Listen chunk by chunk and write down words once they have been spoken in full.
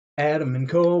Adam and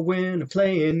Corwin are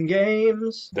playing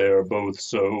games. They're both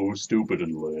so stupid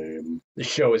and lame. The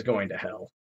show is going to hell.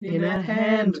 In a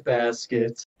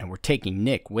handbasket. And we're taking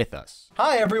Nick with us.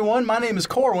 Hi everyone, my name is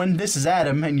Corwin, this is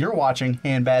Adam, and you're watching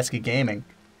HandbasketGaming.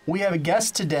 We have a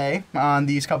guest today on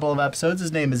these couple of episodes.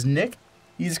 His name is Nick.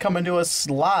 He's coming to us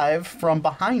live from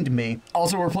behind me.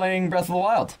 Also, we're playing Breath of the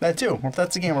Wild. That too.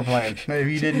 That's the game we're playing.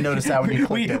 Maybe you didn't notice that when you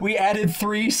clicked it. We added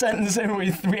 3 sentences,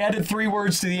 we added 3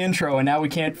 words to the intro, and now we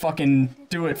can't fucking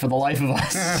do it for the life of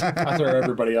us. I'll throw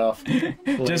everybody off.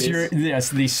 Just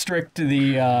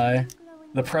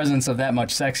the presence of that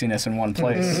much sexiness in one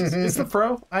place. It's the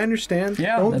fro. I understand.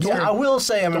 Yeah, that's true. I will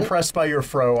say I'm impressed by your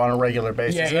fro on a regular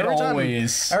basis. Yeah, every time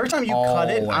you cut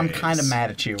it, I'm kind of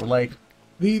mad at you. Like,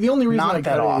 the only reason knock I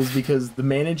that cut off. it is because the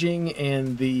managing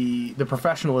and the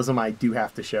professionalism I do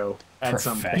have to show at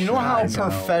some point. you know how No,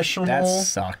 professional that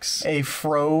sucks. a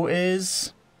fro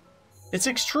is? It's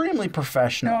extremely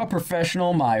professional. No,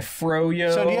 professional, my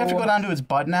froyo. So do you have to go down to its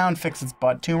butt now and fix its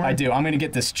butt tumor? I do. I'm gonna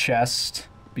get this chest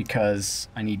because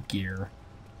I need gear.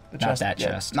 Not that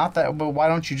chest. Not that, but why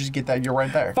don't you just get that? You're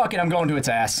right there. Fuck it, I'm going to its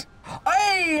ass.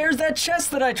 Hey, here's that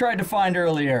chest that I tried to find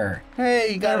earlier.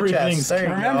 Hey, you got a chest. There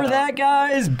you Remember go. that,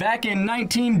 guys? Back in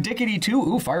 19-dickety-2.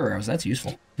 Ooh, fire arrows. That's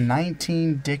useful.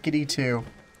 19-dickety-2.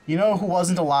 You know who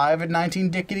wasn't alive at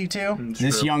 19-dickety-2?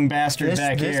 This young bastard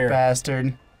back This here.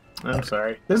 bastard. I'm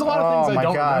sorry. There's a lot of things Oh, I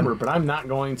don't my God. remember, but I'm not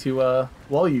going to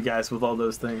lull you guys with all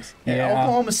those things. Yeah.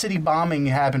 Oklahoma City bombing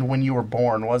happened when you were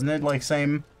born, wasn't it? Like,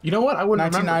 same You know what? I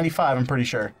wouldn't 1995, I'm pretty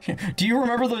sure. Do you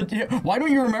remember why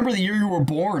don't you remember the year you were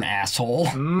born, asshole?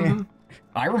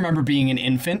 I remember being an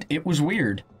infant. It was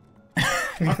weird.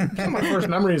 My first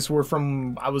memories were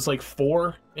from I was like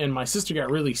 4, and my sister got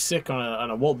really sick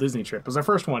on a Walt Disney trip. It was our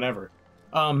first one ever.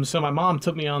 So my mom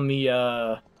took me on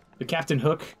the Captain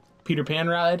Hook Peter Pan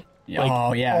ride.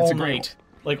 Oh yeah, it's all great. night.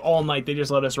 Like all night, they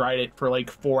just let us ride it for like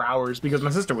 4 hours because my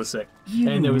sister was sick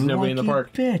and there was nobody in the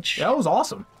park. Bitch. That was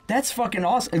awesome. That's fucking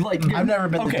awesome. Like, I've never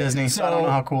been to Disney, so I don't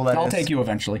know how cool that is. I'll take you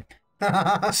eventually.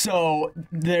 So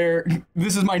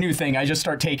this is my new thing. I just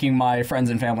start taking my friends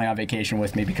and family on vacation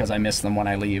with me because I miss them when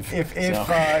I leave.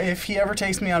 If he ever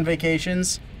takes me on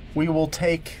vacations, we will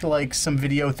take like some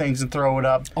video things and throw it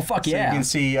up. Oh fuck so yeah! You can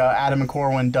see Adam and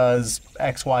Corwin does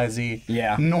XYZ.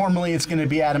 Yeah. Normally it's gonna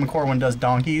be Adam and Corwin does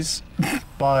donkeys,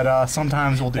 but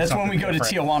sometimes we'll do. That's something when we go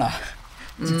different. to Tijuana.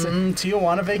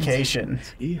 Tijuana vacation.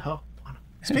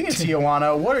 Speaking of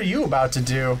Tijuana, what are you about to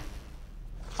do?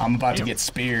 I'm about to get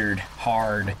speared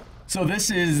hard. So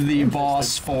this is the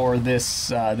boss for this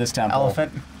this temple.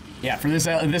 Elephant. Yeah, for this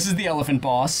is the elephant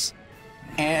boss.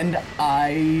 And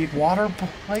I'm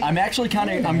actually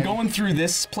I'm going through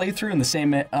this playthrough in the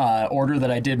same order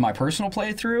that I did my personal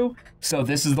playthrough. So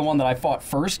this is the one that I fought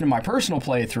first in my personal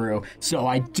playthrough. So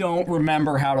I don't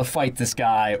remember how to fight this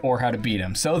guy or how to beat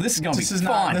him. So this is gonna be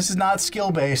fun. This is not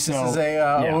skill based. This is a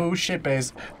oh shit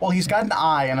based. Well, he's got an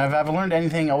eye, and if I've learned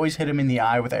anything, always hit him in the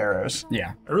eye with arrows.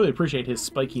 Yeah. I really appreciate his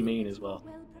spiky mane as well.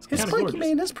 His spiky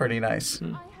mane is pretty nice.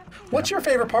 What's your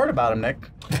favorite part about him, Nick?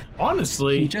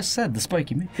 Honestly, He just said the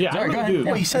spiky mane. Yeah, Sorry, I go really ahead. do.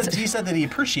 Well, he said that he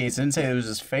appreciates it. Didn't say it was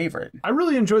his favorite. I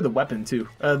really enjoy the weapon too.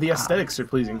 The aesthetics are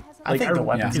pleasing. I think the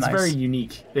weapon's it's nice. very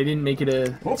unique. They didn't make it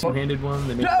a two-handed one.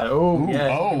 They made Ooh,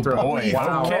 yeah. oh, you can throw it. boy.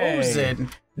 Wow. Okay.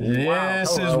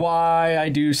 This is why I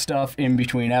do stuff in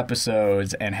between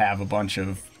episodes and have a bunch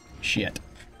of shit.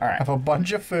 All right. Have a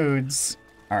bunch of foods.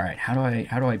 All right. How do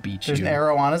I beat There's you? an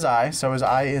arrow on his eye, so his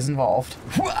eye is involved.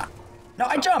 No,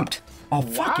 I jumped. Oh,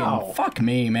 fuck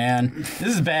me, man.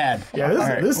 This is bad.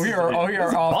 Yeah, we are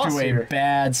off to a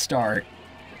bad start.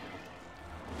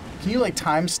 Can you like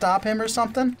time stop him or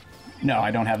something? No,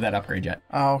 I don't have that upgrade yet.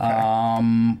 Oh,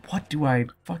 okay. What do I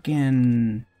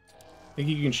fucking... Think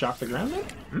you can shock the ground then?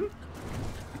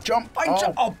 Jump!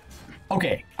 Jump! Oh,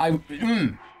 okay.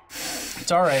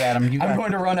 It's all right, Adam. I'm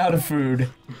going to run out of food.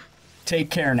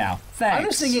 Take care now. Thanks. I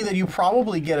was thinking that you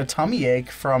probably get a tummy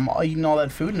ache from eating all that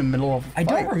food in the middle of a fight. I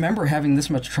don't remember having this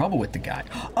much trouble with the guy.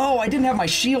 Oh, I didn't have my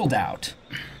shield out.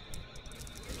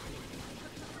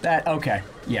 Okay,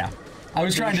 yeah. I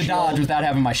was trying to dodge without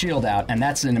having my shield out, and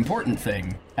that's an important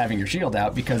thing, having your shield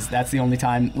out, because that's the only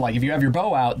time, like, if you have your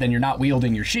bow out, then you're not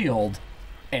wielding your shield,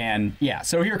 and, yeah,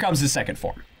 so here comes his second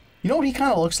form. You know what he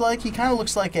kind of looks like? He kind of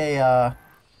looks like a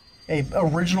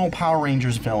original Power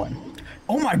Rangers villain.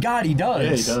 Oh my god, he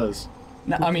does! Yeah, he does.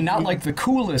 No, I mean, not like the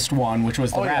coolest one, which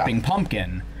was the rapping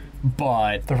pumpkin,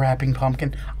 but... The rapping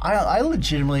pumpkin. I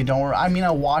legitimately don't... I mean,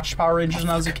 I watched Power Rangers when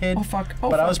I was a kid. Oh, fuck.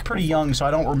 But I was pretty young, so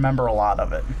I don't remember a lot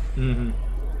of it.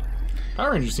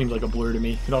 Power Rangers seems like a blur to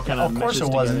me. It all kind of Of course it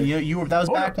meshes wasn't. together. That was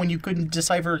back when you couldn't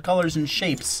decipher colors and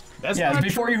shapes. That's Yeah, not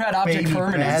it's before true. you had object Baby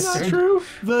permanence. That's not bastard. true.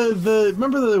 The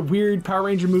remember the weird Power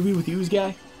Ranger movie with the Ooze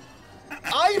guy?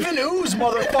 Ivan Ooze,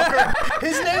 motherfucker!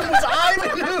 His name was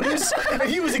Ivan Ooze, and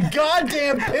he was a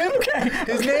goddamn pimp.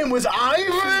 His name was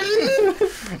Ivan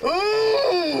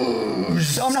Ooze.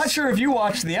 So I'm not sure if you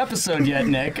watched the episode yet,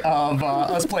 Nick, of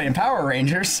us playing Power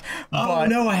Rangers, Oh but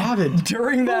no, I haven't.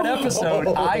 during that episode,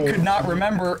 I could not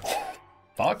remember.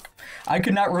 I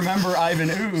could not remember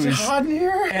Ivan Ooze. Hot in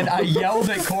here? And I yelled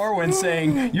at Corwin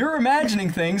saying, "You're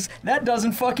imagining things. That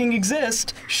doesn't fucking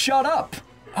exist. Shut up."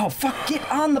 Oh, fuck,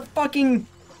 get on the fucking...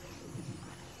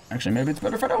 Actually, maybe it's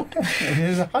better if I don't.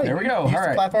 There we go, Use the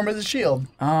alright. platform as a shield.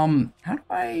 How do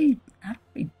I...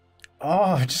 Oh,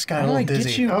 I just got a How do little I dizzy.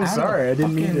 get you I'm out sorry, of the I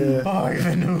didn't mean fucking- to.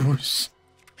 Ivan Ooze.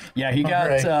 Yeah, he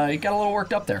got Alright. he got a little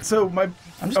worked up there. So my I'm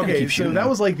just gonna okay, keep so shooting that them.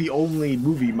 was like the only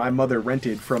movie my mother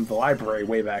rented from the library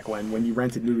way back when you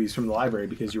rented movies from the library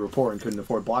because you were poor and couldn't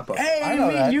afford Blockbuster. Hey, I know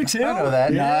me, that. you too? I know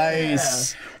that.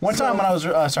 Nice. One time when I was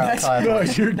sorry,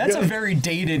 That's, that's a very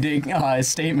dated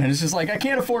statement. It's just like, I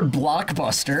can't afford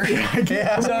Blockbuster.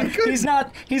 So he's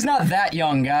not that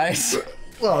young, guys.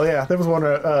 Well, yeah, there was one.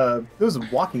 There was a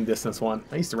walking distance one.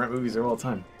 I used to rent movies there all the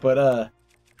time. But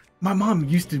my mom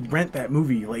used to rent that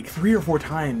movie like 3 or 4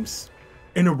 times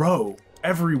in a row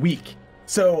every week.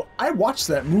 So I watched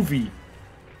that movie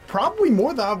probably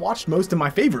more than I've watched most of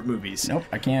my favorite movies. Nope,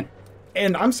 I can't.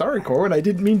 And I'm sorry, Corwin, I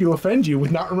didn't mean to offend you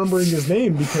with not remembering his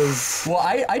name because. Well,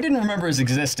 I didn't remember his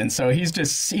existence, so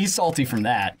he's salty from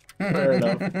that. Fair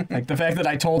enough. Like the fact that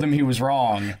I told him he was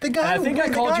wrong. The guy, And I think I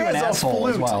the called guy you an has a asshole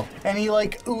as flute, well. And he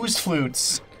like ooze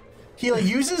flutes. He like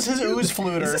uses his ooze Is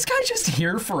fluter this guy just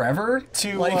here forever?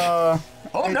 to like,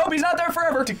 oh no, he's not there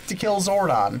forever. to kill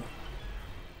Zordon.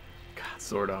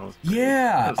 Zordon. Was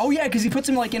Yeah. Oh yeah, because he puts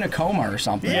him like in a coma or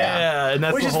something. Yeah, and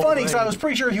that's Which the is whole funny because I thing. was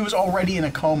pretty sure he was already in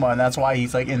a coma, and that's why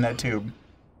he's like in that tube.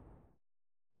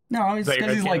 No, it's that your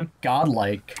because he's head like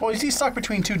godlike. Well, he's stuck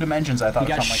between 2 dimensions. I thought. He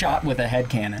got or something shot with a head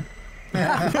cannon.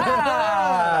 Like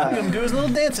that. Look at him do his little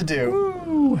dance-a-do.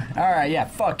 All right, yeah,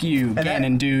 fuck you,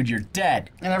 Ganon, dude. You're dead.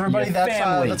 And everybody, Your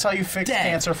family, that's how you fix dead.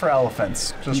 cancer for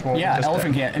elephants. Just what we Yeah, just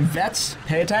elephant did. cancer. And vets,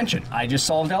 pay attention. I just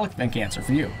solved elephant cancer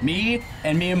for you. Me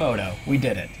and Miyamoto, we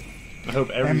did it. I hope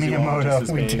every And Miyamoto, zoologist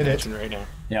is we paying did it. attention right now.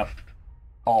 Yep.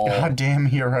 All. Goddamn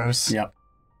heroes. Yep.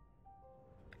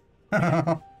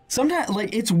 Sometimes,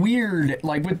 like, it's weird.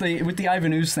 Like with the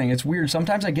Ivan Ooze thing, it's weird.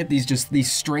 Sometimes I get these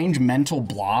strange mental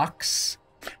blocks.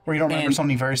 Where you don't remember And-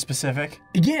 something very specific.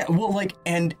 Yeah, well, like,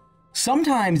 and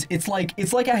sometimes it's like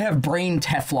I have brain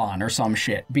Teflon or some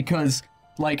shit because,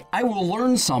 like, I will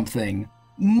learn something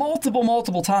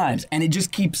multiple times, and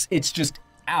it's just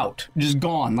out, just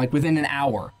gone, like within an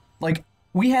hour. Like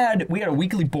we had a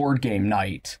weekly board game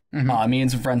night, me and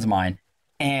some friends of mine,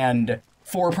 and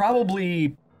for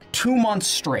probably 2 months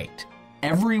straight,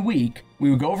 every week we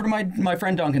would go over to my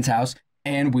friend Duncan's house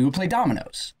and we would play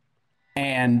dominoes.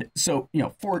 And so,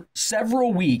 for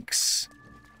several weeks,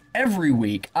 every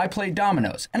week, I played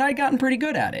dominoes, and I'd gotten pretty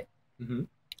good at it. Mhm.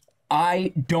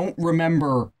 I don't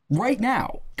remember, right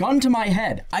now, gun to my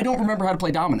head, I don't remember how to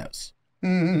play dominoes.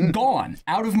 Gone,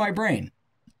 out of my brain.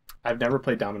 I've never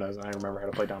played dominoes, and I remember how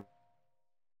to play dominoes.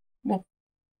 Well,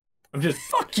 I'm just.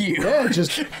 fuck you. Yeah,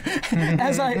 just.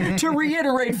 To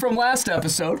reiterate from last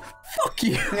episode, fuck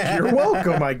you. You're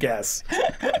welcome, I guess.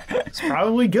 It's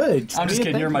probably good. I'm just Send me a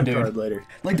kidding, you're my thank you dude. card later.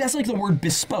 Like, that's like the word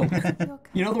bespoke.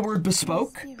 You know the word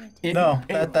bespoke? No,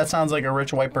 that sounds like a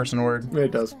rich white person word.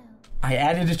 It does. I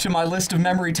added it to my list of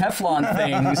memory Teflon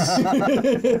things.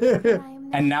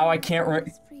 And now I can't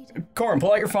Corin,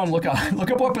 pull out your phone, look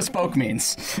up what bespoke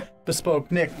means.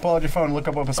 Bespoke. Nick, pull out your phone and look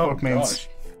up what bespoke means. Gosh.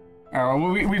 All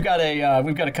right, we've got a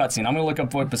cutscene. I'm gonna look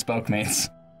up what bespoke means.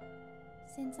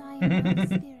 Since I am the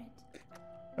spirit.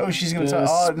 Oh, she's gonna tell.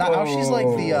 Oh, now she's like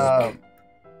the.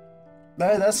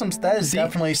 That is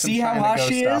definitely some see how China hot ghost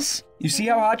she stuff. is? You see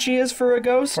how hot she is for a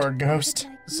ghost? For a ghost.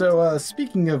 So,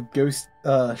 speaking of ghost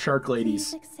shark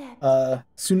ladies,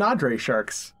 Sunadre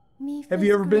sharks. Have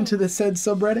you ever been to the said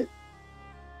subreddit?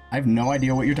 I have no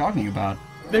idea what you're talking about.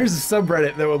 There's a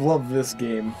subreddit that would love this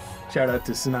game. Shout out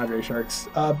to Sunadre Sharks.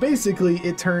 Basically,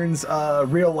 it turns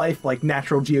real life, like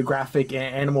Natural Geographic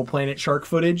and Animal Planet shark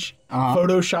footage,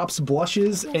 photoshops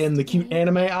blushes and the cute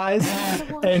anime eyes,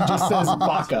 and just says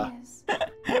Baka.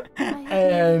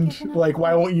 And, like,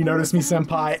 why won't you notice me,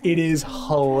 senpai? It is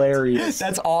hilarious.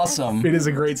 That's awesome. It is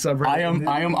a great subreddit.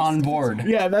 I am on board.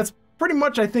 Yeah, that's pretty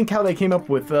much, I think, how they came up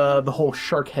with the whole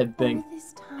shark head thing.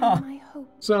 This time I hope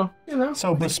So, you know.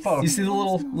 So bespoke. You see the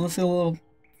little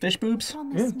Fish boobs?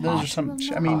 Promise me those are you some- will I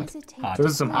not mean, hesitate hot. to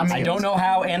Those are some hot promise I don't know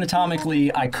how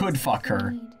anatomically I could fuck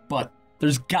her, but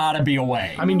there's gotta be a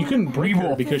way. I mean, you couldn't break we her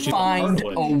will because she's find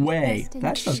cartilage. a way.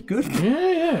 That's a good.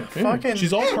 Yeah. Fucking-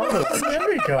 She's all cartilage.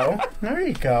 There you go. There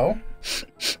you go.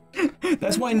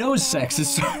 That's why nose sex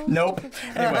is so. Nope.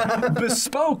 Anyway,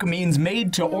 bespoke means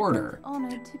made to order.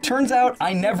 Honored to be Turns out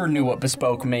I never knew what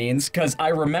bespoke means, because I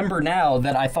remember now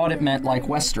that I thought it meant like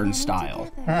Western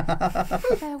style.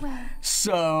 Farewell.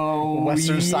 So.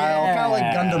 Western style, kind of like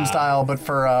Gundam style, but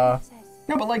for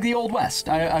No, but like the Old West.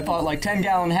 I thought like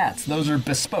 10-gallon hats. Those are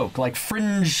bespoke. Like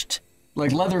fringed,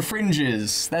 like leather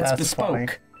fringes. That's bespoke. funny.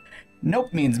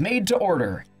 Nope means made to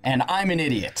order, and I'm an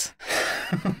idiot.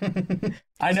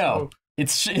 I know.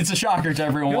 It's a shocker to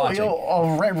everyone watching.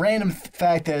 A random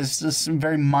fact that is just a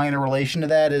very minor relation to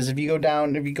that is if you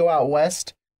go out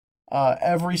west,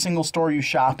 every single store you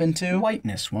shop into,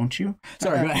 Whiteness, won't you?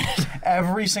 Sorry, go ahead.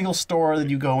 every single store that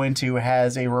you go into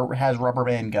has rubber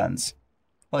band guns.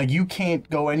 Like you can't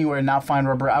go anywhere and not find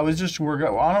rubber. We're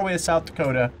on our way to South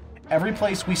Dakota. Every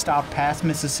place we stopped past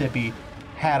Mississippi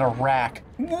had a rack.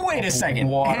 Wait a second.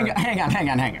 Water. Hang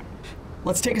on.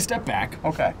 Let's take a step back.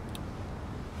 Okay.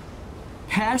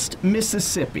 Past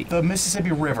Mississippi. The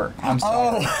Mississippi River. I'm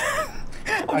sorry.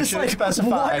 I'm just should like, have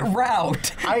specified. what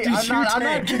route I'm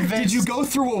not convinced. Did you go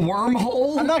through a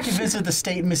wormhole? I'm not convinced that the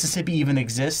state Mississippi even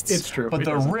exists. It's true, But it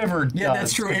the doesn't. river does. Yeah,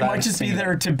 that's true. It 'cause might I've just be seen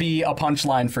there it. to be a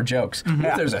punchline for jokes. Mm-hmm.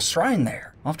 If there's a shrine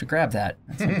there, I'll have to grab that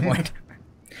at some point.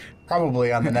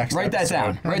 Probably on the next Write that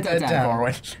down. episode. Write that down,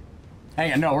 Corwin.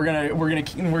 Hang on, no, we're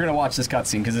gonna watch this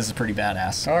cutscene because this is pretty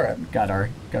badass. All right. Got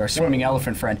our swimming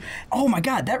elephant friend. Oh my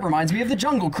God, that reminds me of the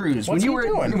Jungle Cruise. What's when he you were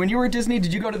doing? when you were at Disney,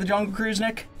 did you go to the Jungle Cruise,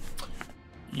 Nick?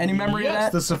 Any memory of Yes,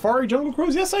 that? the Safari Jungle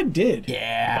Cruise. Yes, I did.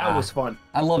 Yeah, That was fun.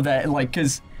 I love that, like,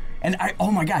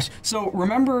 oh my gosh. So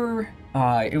remember,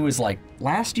 it was like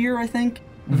last year, I think,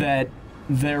 that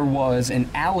there was an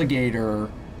alligator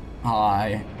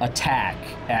attack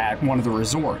at one of the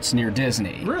resorts near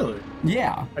Disney. Really?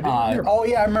 Yeah. I didn't hear about Oh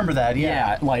yeah, I remember that.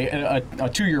 yeah, like a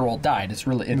 2-year-old died. It's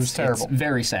terrible. It's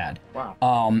very sad. Wow.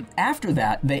 After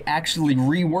that, they actually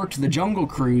reworked the Jungle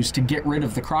Cruise to get rid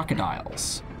of the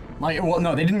crocodiles. Like, well,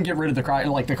 no, they didn't get rid of the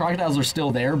crocodiles. Like, the crocodiles are still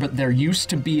there, but there used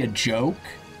to be a joke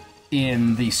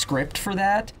in the script for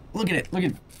that. Look at it. Look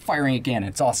at firing again.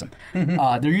 It's awesome.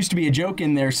 There used to be a joke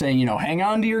in there saying, hang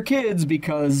on to your kids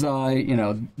because,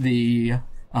 the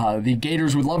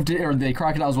gators would love to, or the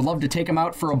crocodiles would love to take them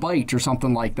out for a bite or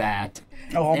something like that.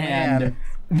 Oh And man.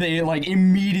 they like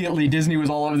immediately Disney was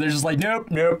all over. They're just like,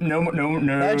 nope, no.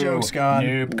 That joke's gone.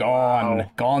 Nope, gone.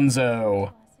 Wow.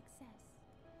 Gonzo.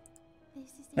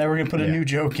 Now we're gonna put a new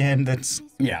joke in that's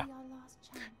Yeah.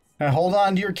 hold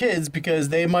on to your kids because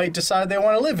they might decide they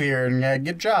want to live here and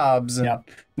get jobs. And Yep.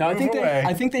 No, move away.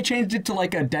 I think they changed it to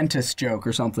like a dentist joke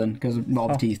or something because of all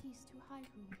the teeth.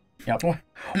 Yep.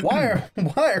 Why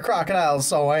are crocodiles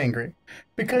so angry?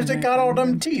 Because they got all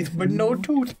them teeth but no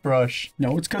toothbrush.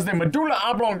 No, it's because they're medulla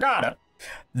oblongata.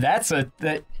 That's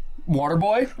that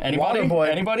Waterboy. Anybody? Waterboy.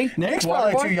 Anybody? Nick? Nick's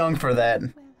probably Waterboy? too young for that.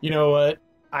 You know what?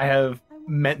 I have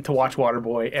meant to watch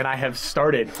Waterboy, and I have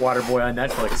started Waterboy on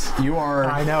Netflix. You are.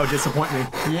 I know, disappoint me.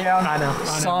 Yeah. I know.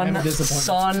 Son, I'm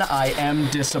disappointed. I am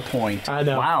disappointed. I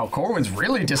know. Wow, Corwin's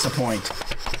really disappointed.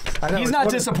 I know, He's it's not one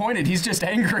of- disappointed. He's just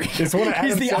angry. It's one of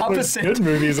He's Adam the Sandler's opposite. good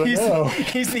movies, I know.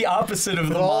 He's the opposite of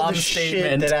the Of all mom the shit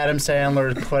statement. that Adam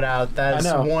Sandler put out, that's I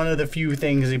know. one of the few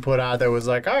things he put out that was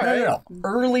like, all right. No.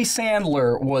 Early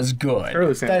Sandler was good.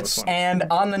 Early Sandler That's- was fun. And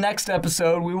on the next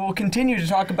episode, we will continue to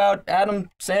talk about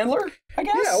Adam Sandler, I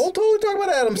guess? Yeah, we'll totally talk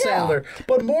about Adam Yeah. Sandler.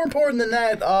 But more important than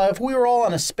that, if we were all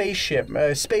on a spaceship,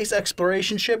 a space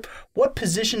exploration ship, what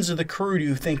positions of the crew do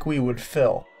you think we would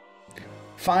fill?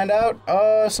 Find out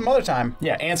some other time.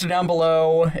 Yeah, answer down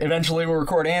below. Eventually, we'll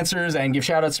record answers and give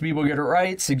shout outs to people who get it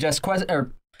right. Suggest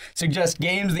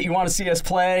games that you want to see us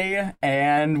play,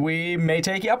 and we may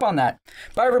take you up on that.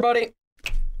 Bye, everybody.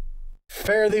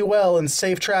 Fare thee well and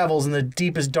safe travels in the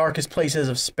deepest, darkest places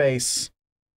of space.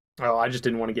 Oh, I just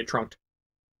didn't want to get trunked.